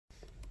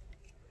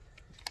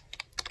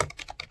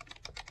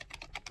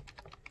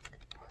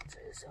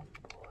Autism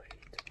Boy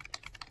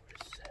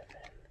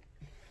 24/7.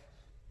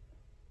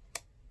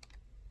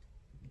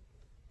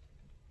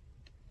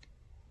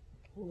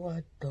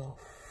 What the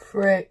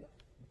frick?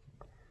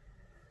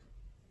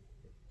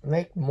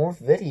 Make more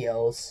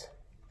videos?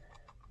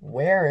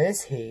 Where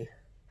is he?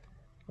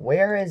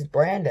 Where is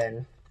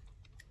Brandon?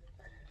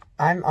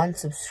 I'm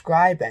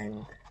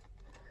unsubscribing.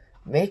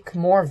 Make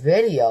more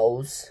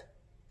videos?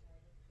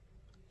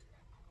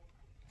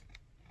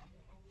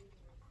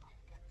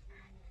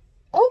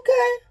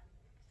 Okay.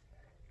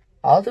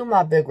 I'll do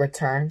my big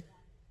return.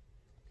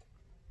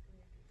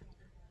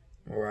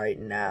 Right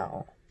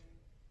now.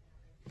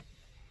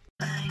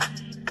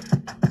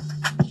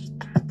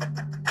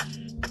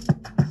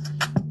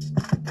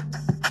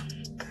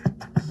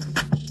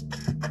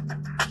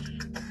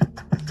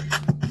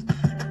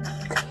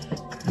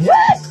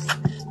 Yes!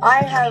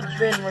 I have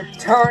been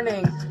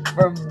returning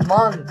for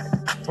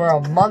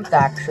a month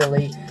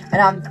actually,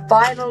 and I'm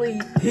finally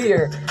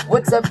here.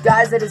 What's up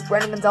guys, it is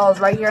Brandon Gonzalez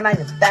right here, and I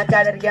am back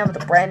at it again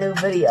with a brand new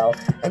video.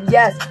 And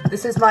yes,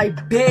 this is my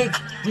big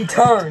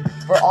return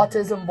for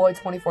Autism Boy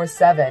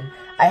 24/7.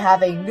 I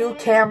have a new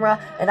camera,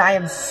 and I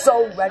am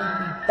so ready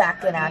to be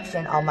back in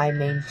action on my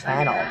main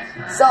channel.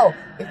 So,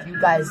 if you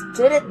guys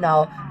didn't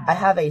know, I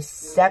have a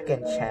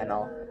second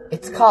channel.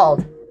 It's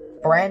called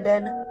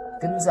Brandon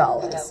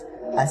Gonzalez.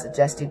 I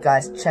suggest you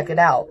guys check it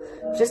out.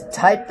 Just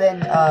type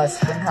in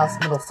Springhouse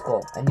Middle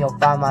School and you'll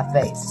find my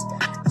face.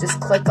 Just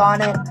click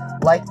on it,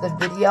 like the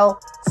video,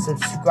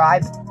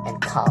 subscribe,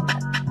 and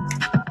comment.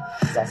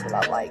 That's what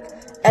I like.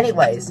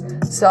 Anyways,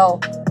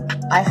 so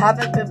I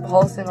haven't been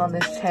posting on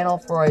this channel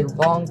for a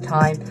long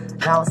time,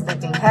 and I was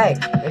thinking, hey,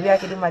 maybe I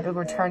could do my big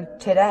return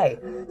today.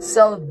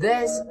 So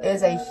this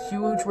is a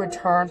huge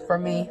return for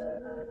me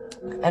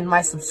and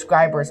my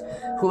subscribers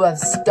who have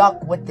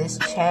stuck with this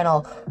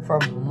channel for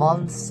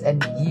months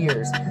and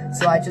years.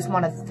 So I just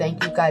want to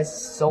thank you guys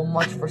so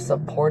much for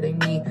supporting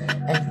me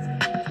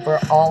and for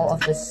all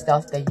of the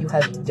stuff that you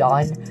have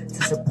done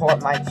to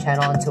support my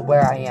channel and to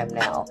where I am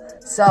now.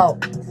 So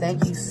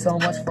thank you so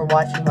much for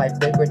watching my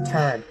big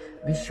return.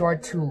 Be sure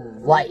to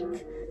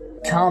like,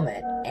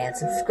 comment, and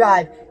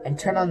subscribe, and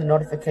turn on the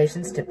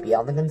notifications to be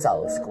on the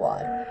Gonzalez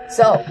Squad.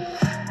 So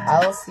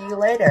I will see you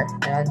later,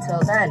 and until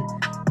then,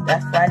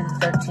 that Friday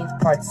the 13th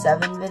Part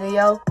 7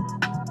 video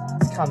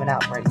is coming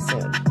out pretty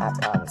soon, I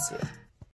promise you.